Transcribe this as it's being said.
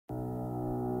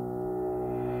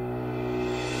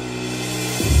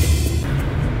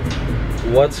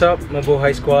What's up,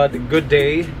 Mabuhay Squad? Good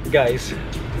day, guys.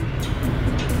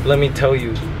 Let me tell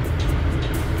you,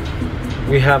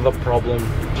 we have a problem.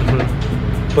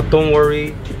 But don't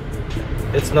worry,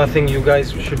 it's nothing you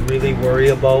guys should really worry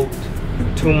about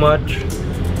too much.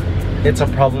 It's a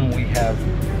problem we have.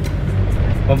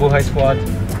 Mabuhay Squad,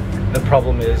 the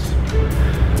problem is...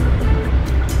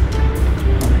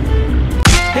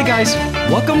 Hey guys,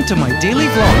 welcome to my daily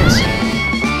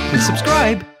vlogs. Please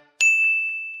subscribe.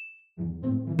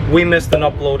 We missed an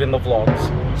upload in the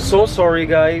vlogs. So sorry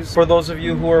guys. For those of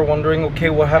you who are wondering, okay,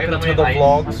 what happened to the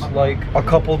vlogs like a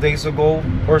couple days ago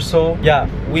or so? Yeah,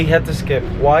 we had to skip.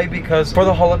 Why? Because for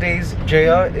the holidays,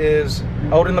 Jaya is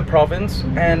out in the province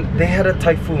and they had a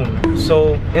typhoon.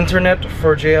 So internet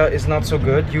for Jaya is not so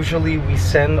good. Usually we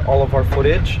send all of our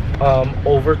footage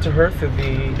over to her through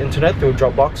the internet, through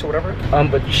Dropbox or whatever.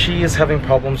 But she is having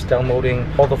problems downloading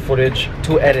all the footage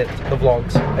to edit the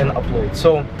vlogs and upload.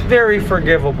 So very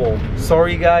forgivable.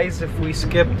 Sorry guys if we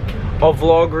skipped a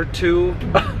vlog or two.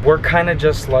 We're kind of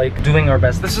just like doing our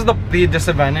best. This is the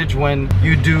disadvantage when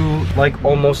you do like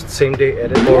almost same day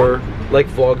edit or like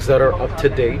vlogs that are up to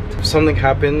date. If something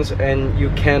happens and you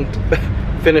can't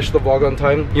finish the vlog on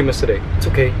time, you miss a day. It's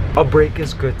okay. A break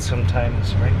is good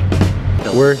sometimes, right?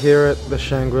 We're here at the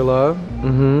Shangri-La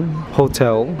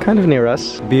hotel, kind of near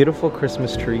us. Beautiful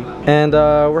Christmas tree. And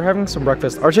we're having some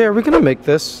breakfast. RJ, are we gonna make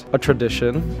this a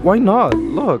tradition? Why not?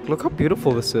 Look how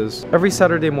beautiful this is. Every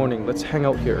Saturday morning, let's hang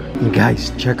out here. And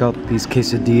guys, check out these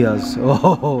quesadillas.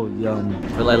 Oh, yum.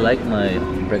 Well, I like my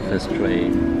breakfast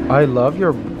tray. I love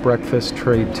your breakfast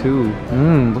tray too.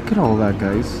 Look at all that,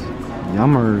 guys.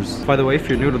 Yummers. By the way, if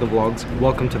you're new to the vlogs,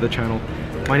 welcome to the channel.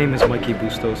 My name is Mikey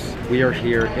Bustos. We are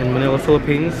here in Manila,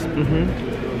 Philippines.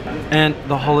 And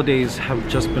the holidays have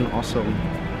just been awesome.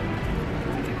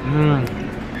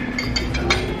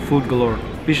 Food galore.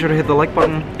 Be sure to hit the like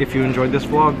button if you enjoyed this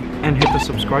vlog and hit the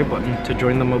subscribe button to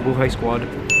join the Mabuhay Squad.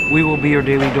 We will be your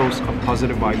daily dose of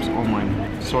positive vibes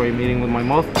online. Sorry, I'm eating with my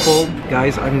mouth full.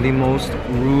 Guys, I'm the most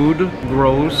rude,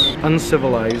 gross,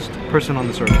 uncivilized person on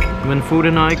this earth. When food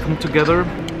and I come together,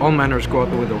 all manners go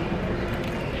out the window.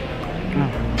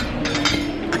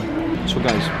 So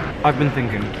guys, I've been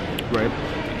thinking, right?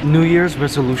 New Year's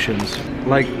resolutions.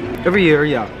 Like every year,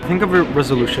 yeah, think of a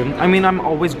resolution. I mean, I'm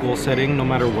always goal setting no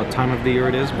matter what time of the year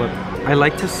it is, but I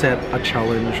like to set a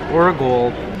challenge or a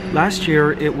goal. Last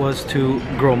year, it was to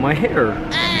grow my hair.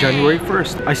 January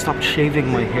 1st, I stopped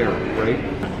shaving my hair, right?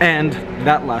 And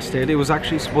that lasted. It was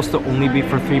actually supposed to only be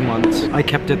for 3 months. I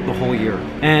kept it the whole year.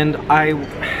 And I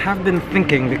have been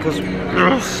thinking, because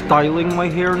styling my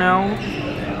hair now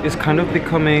is kind of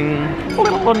becoming a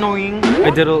little annoying.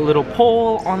 I did a little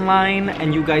poll online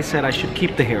and you guys said I should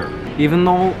keep the hair, even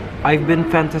though I've been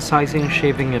fantasizing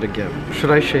shaving it again. Should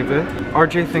I shave it?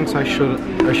 RJ thinks I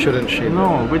shouldn't shave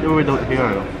no, it. with or without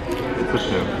hair, for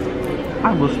sure.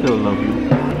 I will still love you,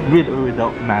 with or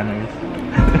without manners.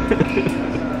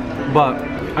 But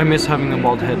I miss having a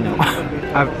bald head now.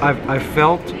 I've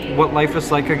felt what life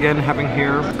is like again, having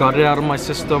hair. Got it out of my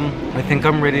system. I think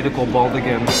I'm ready to go bald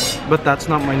again. But that's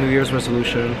not my New Year's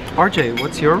resolution. RJ,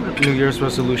 what's your New Year's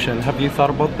resolution? Have you thought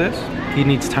about this? He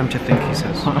needs time to think, he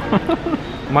says.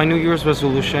 My New Year's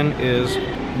resolution is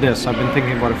this. I've been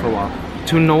thinking about it for a while.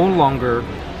 To no longer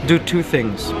do 2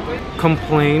 things.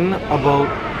 Complain about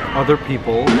other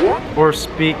people or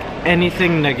speak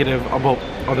anything negative about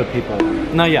other people.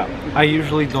 Now yeah, I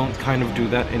usually don't kind of do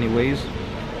that anyways.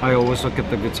 I always look at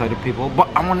the good side of people, but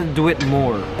I want to do it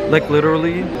more. Like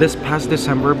literally this past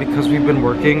December, because we've been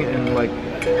working and like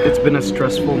it's been a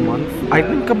stressful month, I've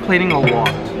been complaining a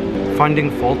lot,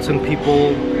 finding faults in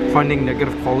people, finding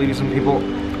negative qualities in people.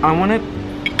 I want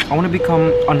to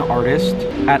become an artist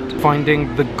at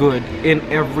finding the good in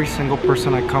every single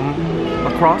person I come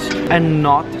across and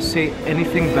not say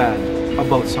anything bad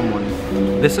about someone.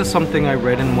 This is something I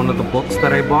read in one of the books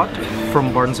that I bought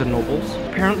from Barnes & Nobles.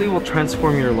 Apparently will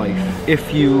transform your life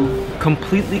if you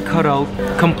completely cut out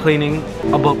complaining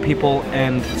about people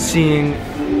and seeing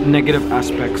negative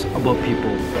aspects about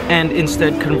people, and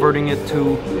instead converting it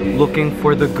to looking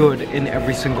for the good in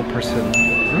every single person.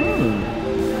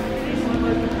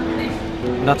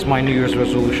 That's my New Year's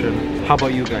resolution. How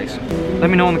about you guys? Let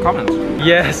me know in the comments.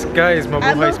 Yes, guys,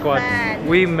 Mabuhay Squad.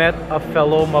 We met a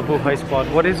fellow Mabuhay Squad.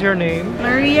 What is your name?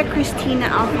 Maria Cristina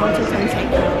Alfonso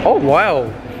Fonseca. Oh,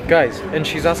 wow. Guys, and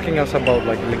she's asking us about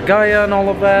like Ligaya and all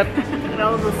of that. And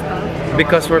all the stuff.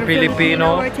 Because we're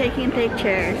Filipino. We're taking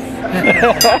pictures. Thank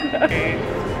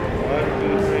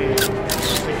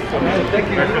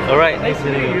you. Alright, nice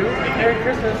meeting you. Merry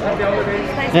Christmas. Happy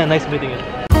holidays. Yeah, nice meeting you.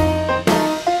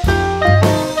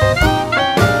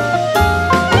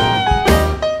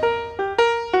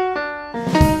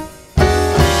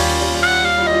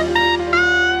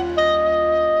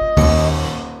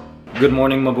 Good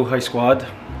morning, Mabuhay Squad.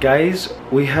 Guys,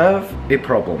 we have a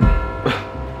problem.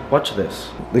 Watch this.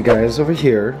 The guy is over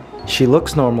here. She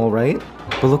looks normal, right?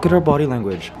 But look at her body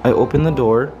language. I open the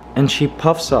door and she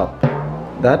puffs up.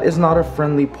 That is not a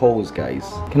friendly pose, guys.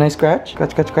 Can I scratch?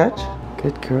 Scratch, scratch, scratch.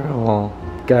 Good girl.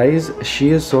 Guys,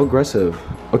 she is so aggressive.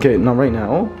 Okay, not right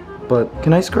now, but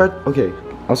can I scratch? Okay,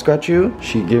 I'll scratch you.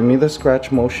 She gave me the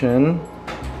scratch motion.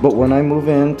 But when I move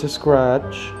in to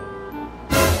scratch,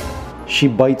 she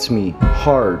bites me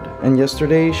hard. And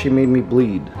yesterday, she made me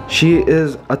bleed. She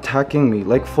is attacking me,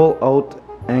 like full out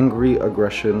angry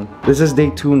aggression. This is day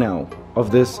 2 now of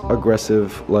this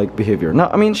aggressive like behavior. Now,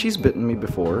 I mean, she's bitten me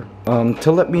before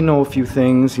to let me know a few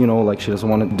things, you know, like she doesn't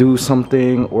want to do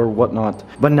something or whatnot.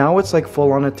 But now it's like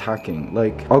full on attacking.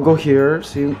 Like, I'll go here,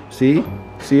 see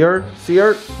her?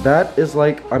 That is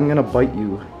like, I'm gonna bite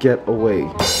you, get away.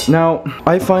 Now,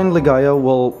 I find Ligaya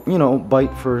will, you know,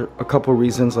 bite for a couple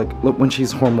reasons. Like, look, when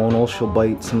she's hormonal, she'll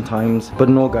bite sometimes. But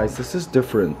no, guys, this is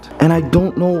different. And I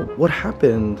don't know what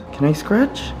happened. Can I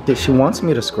scratch? Okay, she wants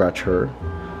me to scratch her.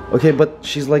 Okay, but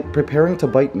she's like preparing to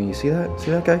bite me. See that? See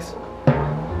that, guys?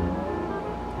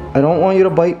 I don't want you to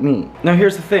bite me. Now,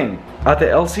 here's the thing. Ate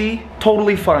Ellsie,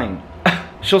 totally fine.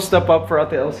 She'll step up for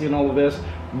Ate Ellsie and all of this.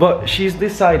 But she's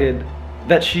decided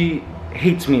that she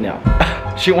hates me now.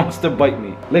 She wants to bite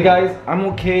me. Like, guys, I'm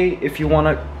okay if you want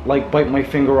to like bite my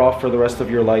finger off for the rest of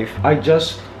your life. I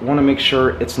just want to make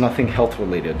sure it's nothing health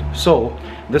related. So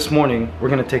this morning we're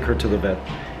gonna take her to the vet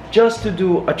just to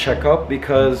do a checkup,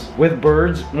 because with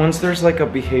birds, once there's like a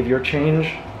behavior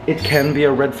change, it can be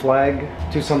a red flag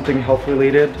to something health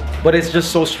related. But it's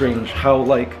just so strange how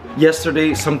like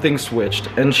yesterday something switched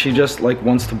and she just like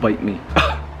wants to bite me.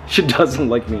 She doesn't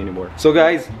like me anymore. So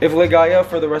guys, if Ligaya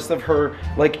for the rest of her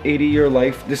like 80-year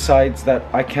life decides that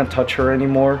I can't touch her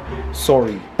anymore,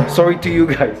 sorry to you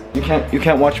guys. You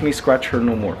can't watch me scratch her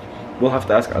no more. We'll have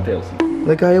to ask Ate Ellsie.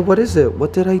 Ligaya, what is it?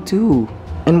 What did I do?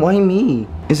 And why me?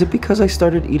 Is it because I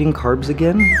started eating carbs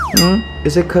again?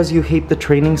 Is it because you hate the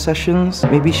training sessions?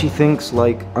 Maybe she thinks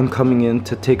like I'm coming in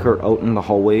to take her out in the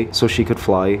hallway so she could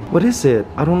fly. What is it?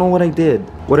 I don't know what I did.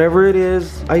 Whatever it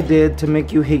is I did to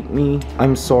make you hate me,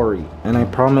 I'm sorry. And I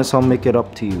promise I'll make it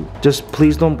up to you. Just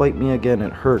please don't bite me again,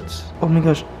 it hurts. Oh my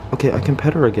gosh. Okay, I can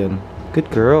pet her again.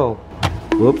 Good girl.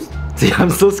 Whoops. See, I'm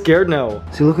so scared now.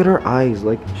 See, look at her eyes,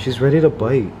 like she's ready to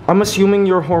bite. I'm assuming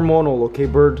you're hormonal, okay,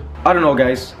 bird? I don't know,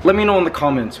 guys. Let me know in the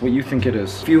comments what you think it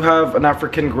is. If you have an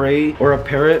African gray or a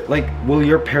parrot, like, will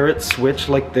your parrot switch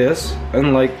like this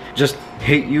and like just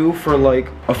hate you for like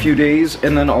a few days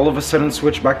and then all of a sudden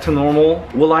switch back to normal?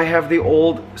 Will I have the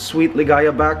old sweet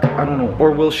Ligaya back? I don't know.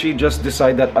 Or will she just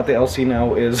decide that Ate Ellsie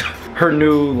now is her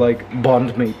new like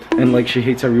bond mate and like she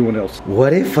hates everyone else?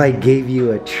 What if I gave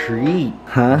you a treat,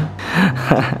 huh?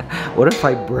 What if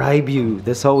I bribe you?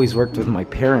 This always worked with my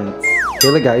parents.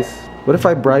 Really, guys? What if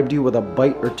I bribed you with a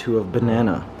bite or 2 of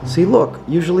banana? See, look,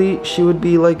 usually she would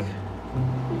be like,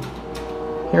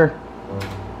 here,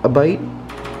 a bite.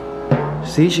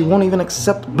 See, she won't even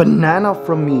accept banana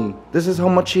from me. This is how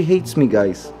much she hates me,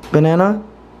 guys. Banana?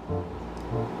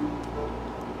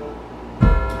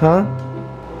 Huh?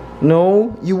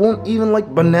 No, you won't even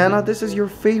like banana? This is your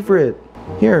favorite.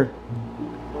 Here.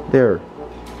 There.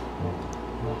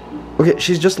 Okay,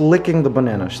 she's just licking the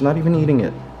banana. She's not even eating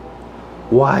it.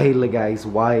 Why, guys,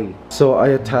 why? So I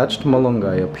attached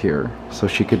Malunggay up here so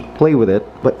she could play with it.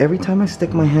 But every time I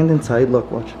stick my hand inside, look,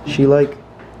 watch. She like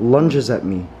lunges at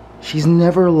me. She's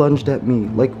never lunged at me.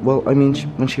 Like, well, I mean,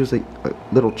 when she was a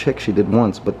little chick, she did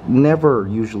once, but never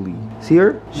usually. See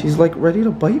her? She's like ready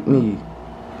to bite me.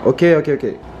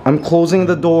 Okay. I'm closing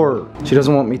the door. She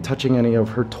doesn't want me touching any of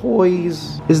her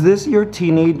toys. Is this your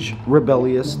teenage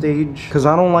rebellious stage? Because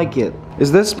I don't like it.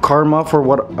 Is this karma for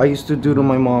what I used to do to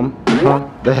my mom? Huh?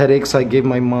 The headaches I gave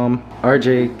my mom.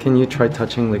 RJ, can you try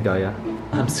touching Ligaya?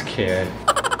 I'm scared.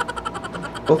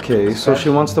 Okay, so she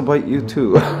wants to bite you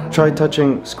too. Try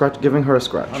touching, giving her a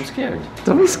scratch. I'm scared.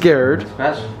 Don't be scared.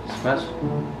 Scratch.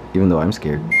 Even though I'm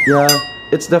scared. Yeah.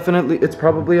 It's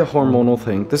probably a hormonal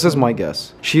thing. This is my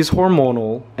guess. She's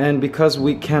hormonal, and because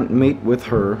we can't mate with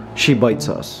her, she bites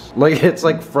us. Like, it's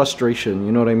like frustration,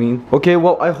 you know what I mean? Okay,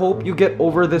 well, I hope you get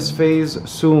over this phase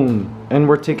soon, and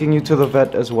we're taking you to the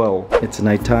vet as well. It's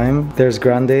nighttime. There's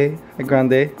Grande. Hi,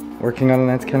 Grande. Working on an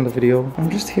ANTSCANADA video. I'm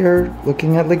just here,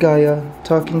 looking at Ligaya,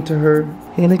 talking to her.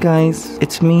 Hey, guys,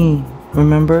 it's me.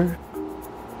 Remember?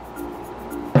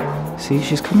 See,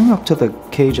 she's coming up to the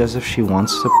cage as if she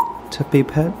wants to be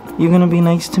pet. You gonna be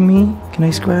nice to me? Can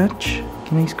I scratch?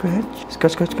 Can I scratch?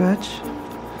 Scratch.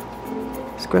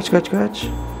 Scratch.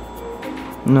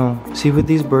 No. See, with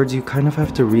these birds, you kind of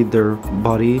have to read their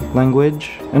body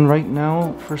language. And right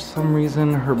now, for some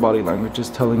reason, her body language is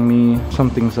telling me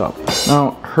something's up.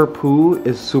 Now, her poo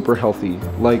is super healthy.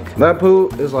 Like, that poo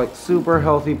is like super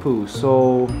healthy poo.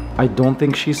 So, I don't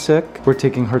think she's sick. We're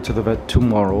taking her to the vet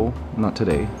tomorrow, not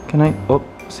today. Can I? Oh,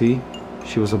 see?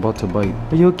 She was about to bite.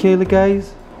 Are you okay,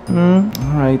 guys?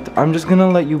 Alright, I'm just gonna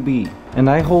let you be. And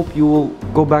I hope you will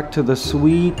go back to the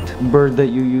sweet bird that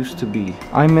you used to be.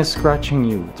 I miss scratching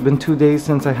you. It's been 2 days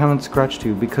since I haven't scratched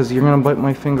you because you're gonna bite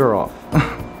my finger off.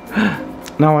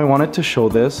 Now I wanted to show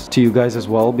this to you guys as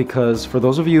well because for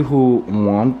those of you who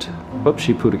want... Oops,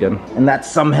 she pooed again. And that's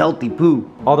some healthy poo.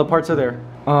 All the parts are there.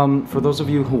 For those of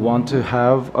you who want to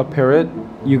have a parrot,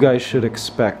 you guys should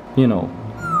expect, you know,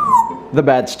 the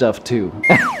bad stuff too.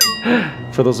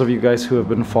 For those of you guys who have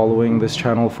been following this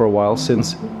channel for a while,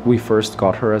 since we first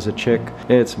got her as a chick,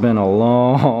 it's been a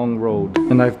long road.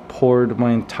 And I've poured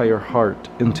my entire heart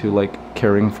into like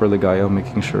caring for Ligaya,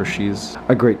 making sure she's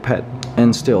a great pet.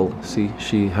 And still, see,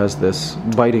 she has this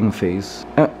biting face.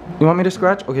 You want me to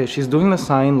scratch? Okay, she's doing the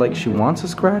sign like she wants to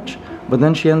scratch, but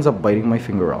then she ends up biting my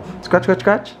finger off. Scratch, scratch,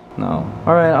 scratch? No.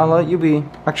 Alright, I'll let you be.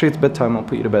 Actually, it's bedtime. I'll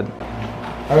put you to bed.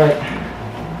 Alright.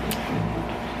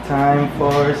 Time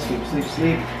for sleep, sleep,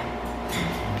 sleep.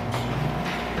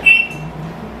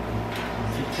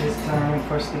 It's time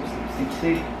for sleep, sleep, sleep,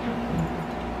 sleep.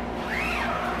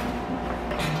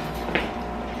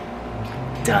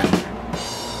 Done.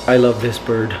 I love this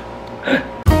bird.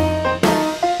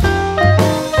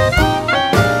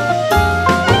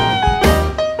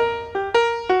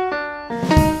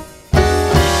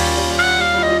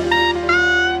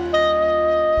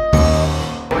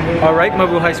 All right,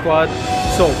 Mabu High Squad.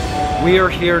 So we are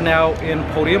here now in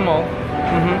Podium Mall.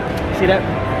 See that?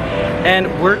 And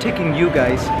we're taking you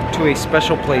guys to a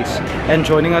special place. And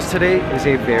joining us today is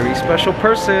a very special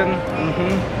person.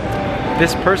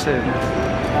 This person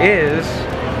is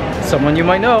someone you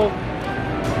might know.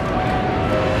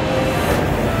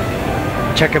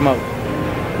 Check him out.